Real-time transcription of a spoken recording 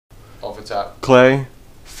Off the top. Clay,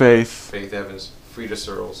 Faith. Faith Evans, Frida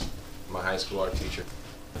Searles, my high school art teacher.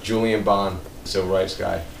 Julian Bond, civil rights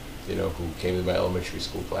guy, you know, who came to my elementary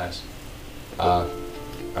school class. I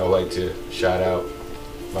would like to shout out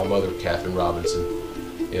my mother, Catherine Robinson,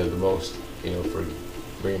 you know, the most, you know, for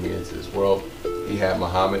bringing me into this world. He had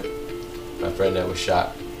Muhammad, my friend that was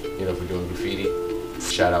shot, you know, for doing graffiti.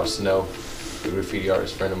 Shout out Snow, the graffiti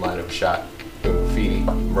artist friend of mine that was shot doing graffiti.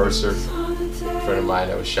 Mercer, a friend of mine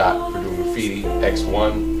that was shot for doing graffiti.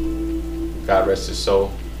 X1, God rest his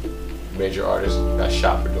soul, major artist, got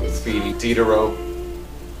shot for doing graffiti. Diderot,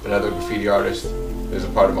 another graffiti artist, who's a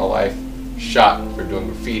part of my life, shot for doing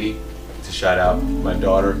graffiti. To shout out my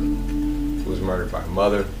daughter, who was murdered by her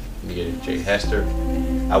mother, Nia J. Hester.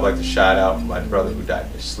 I'd like to shout out my brother who died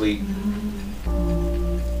in his sleep,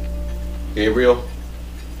 Gabriel.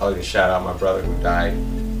 I'd like to shout out my brother who died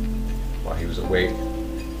while he was awake,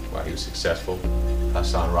 while he was successful,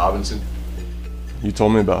 Hassan Robinson. You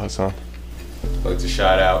told me about Hassan. I'd like to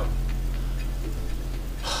shout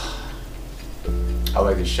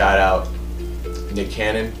out Nick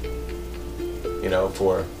Cannon, you know,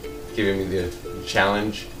 for giving me the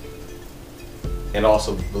challenge and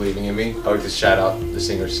also believing in me. I'd like to shout out the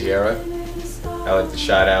singer Sierra. I'd like to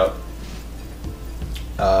shout out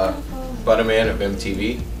Butterman of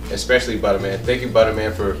MTV, especially Butterman. Thank you,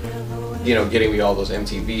 Butterman, for, you know, getting me all those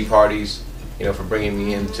MTV parties, you know, for bringing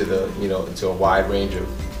me into the, you know, into a wide range of,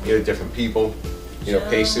 you know, different people. You know,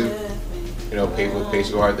 Peisu, you know,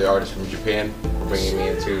 Peisu Art, the artist from Japan, for bringing me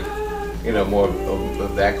into, you know, more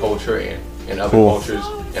of that culture and other cultures.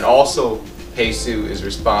 And also, Peisu is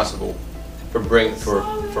responsible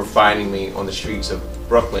for finding me on the streets of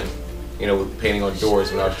Brooklyn, you know, with painting on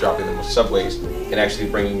doors when I was dropping them on subways, and actually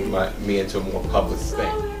bringing me into a more public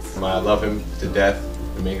thing. I love him to death,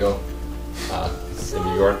 Domingo, in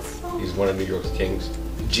New York. He's one of New York's kings.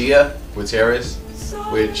 Gia Gutierrez,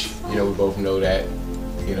 which, you know, we both know that,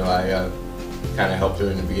 you know, I kind of helped her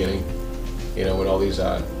in the beginning, you know, when all these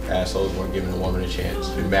assholes weren't giving a woman a chance.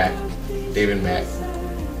 And David Mack,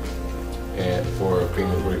 and for being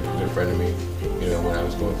a good friend of me, you know, when I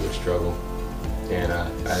was going through a struggle, and I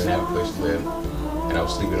didn't have a place to live, and I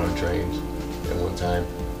was sleeping on trains at one time,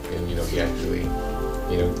 and, you know, he actually,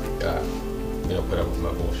 you know, put up with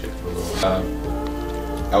my bullshit for a little while.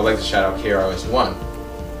 I would like to shout out KRS-One,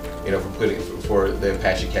 you know, for the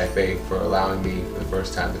Apache Cafe, for allowing me for the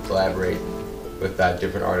first time to collaborate with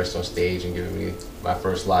different artists on stage and giving me my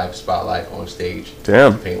first live spotlight on stage.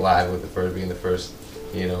 Damn. To paint live with being the first,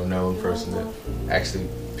 you know, known person to actually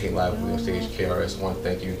paint live with me on stage. KRS-One,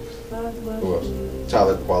 thank you. Who else?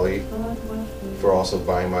 Talib Kweli, for also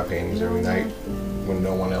buying my paintings every night when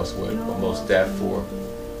no one else would. But Most Def for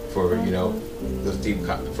you know, those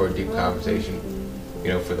for a deep conversation, you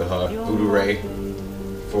know, for the hug. Voodoo Ray,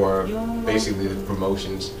 for basically the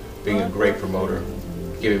promotions, being a great promoter,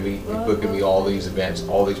 booking me all these events,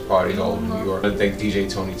 all these parties all over New York. I thank DJ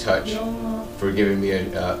Tony Touch for giving me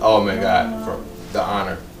oh my God, for the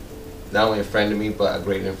honor. Not only a friend to me, but a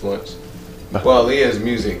great influence. Well, Leah's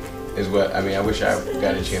music is what, I mean, I wish I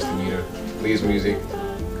got a chance to meet her. Leah's music,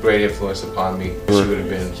 great influence upon me. She would have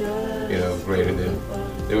been, you know, greater than,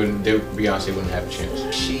 Beyonce wouldn't have a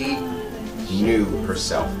chance. She knew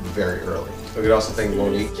herself very early. I could also thank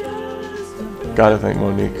Monique. Gotta thank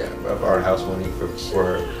Monique. Yeah, of Art House Monique for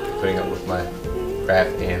putting up with my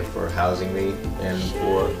craft and for housing me and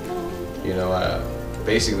for, you know,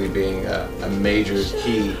 basically being a major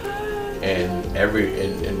key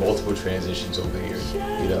in multiple transitions over the years.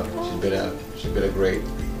 You know, she's been a great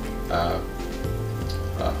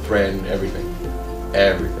friend, everything.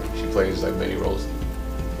 She plays like many roles.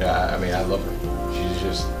 I mean, I love her. She's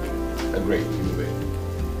just a great human being.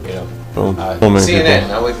 You know. CNN.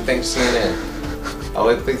 I would like to thank CNN. I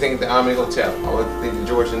would like to thank the Omni Hotel. I would like to thank the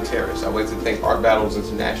Georgian Terrace. I would like to thank Art Battles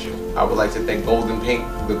International. I would like to thank the Golden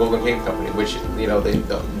Paint Company, which, you know, the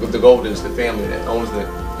Goldens, the family that owns the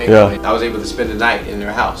paint company. I was able to spend the night in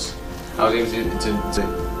their house. I was able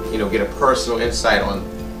to you know, get a personal insight on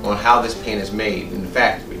how this paint is made in the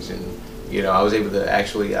factories, and, you know, I was able to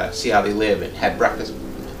actually see how they live and have breakfast with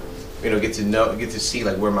them. You know, get to see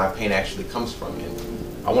like where my paint actually comes from.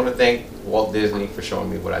 And I want to thank Walt Disney for showing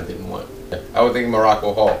me what I didn't want. I would thank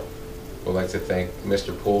Morocco Hall. I would like to thank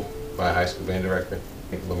Mr. Poole, my high school band director.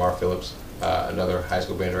 Thank Lamar Phillips, another high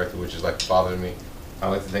school band director, which is like a father to me. I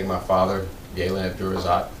would like to thank my father, Galen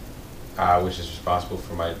Abdurazak, which is responsible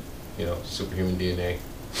for my, you know, superhuman DNA,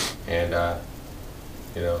 and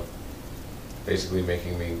you know, basically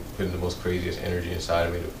making me put in the most craziest energy inside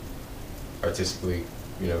of me to artistically,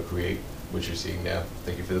 you know, create what you're seeing now.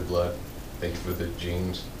 Thank you for the blood. Thank you for the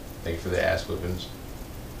genes. Thank you for the ass whippings.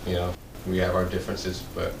 You know, we have our differences,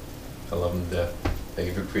 but I love him to death. Thank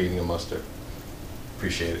you for creating a mustard.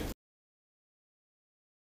 Appreciate it.